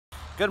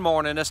Good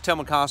morning, it's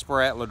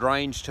Tilmon at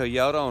LaGrange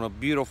Toyota on a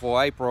beautiful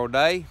April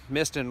day.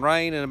 Mist and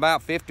rain and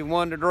about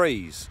 51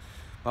 degrees.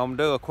 I'm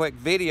gonna do a quick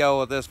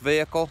video of this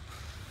vehicle.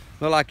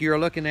 Look like you're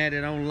looking at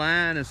it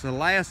online. It's the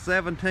last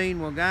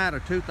 17 we got, a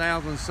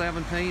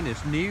 2017.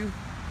 It's new,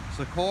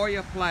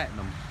 Sequoia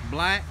Platinum,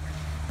 black.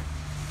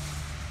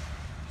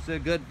 See a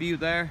good view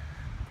there.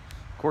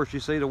 Of course you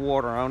see the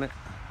water on it.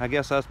 I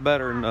guess that's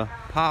better than the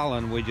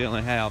pollen we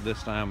generally have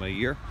this time of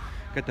year.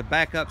 Got the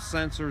backup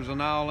sensors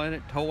and all in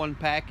it, towing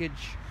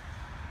package,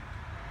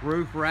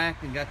 roof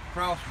rack, and got the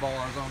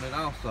crossbars on it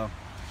also.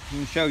 Let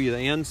me show you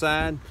the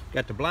inside.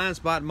 Got the blind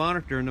spot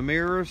monitor in the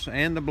mirrors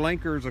and the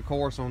blinkers, of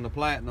course, on the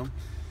Platinum.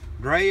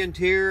 Gray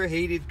interior,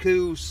 heated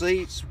cool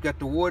seats. Got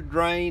the wood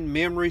drain,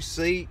 memory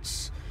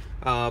seats,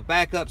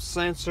 backup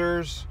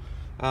sensors.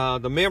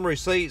 The memory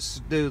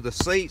seats do the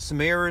seats,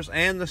 mirrors,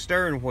 and the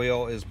steering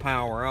wheel is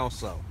power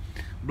also.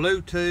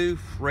 Bluetooth,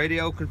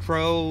 radio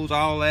controls,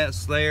 all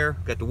that's there.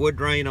 Got the wood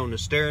drain on the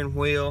steering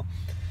wheel.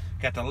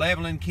 Got the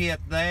leveling kit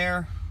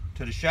there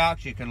to the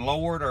shocks. You can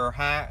lower it or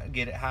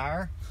get it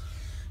higher.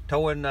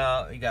 Towing,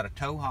 you got a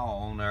tow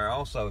haul on there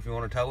also if you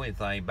want to tow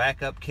anything.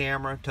 Backup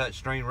camera,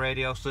 touchscreen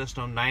radio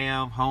system,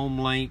 nav, home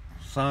link,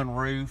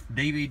 sunroof,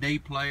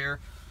 DVD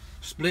player,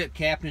 split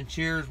captain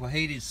chairs with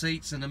heated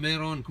seats in the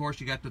middle, and of course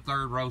you got the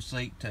third row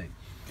seat too.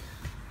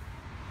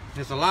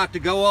 There's a lot to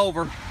go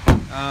over.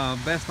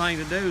 Best thing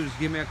to do is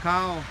give me a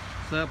call,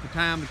 set up a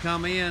time to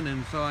come in,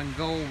 and so I can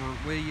go over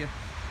it with you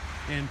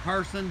in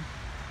person.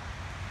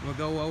 We'll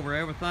go over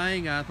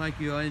everything. I think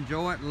you'll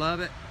enjoy it, love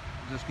it.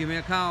 Just give me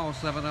a call,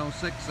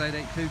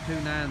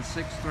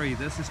 706-882-2963.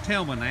 This is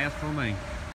Tilmon. Ask for me.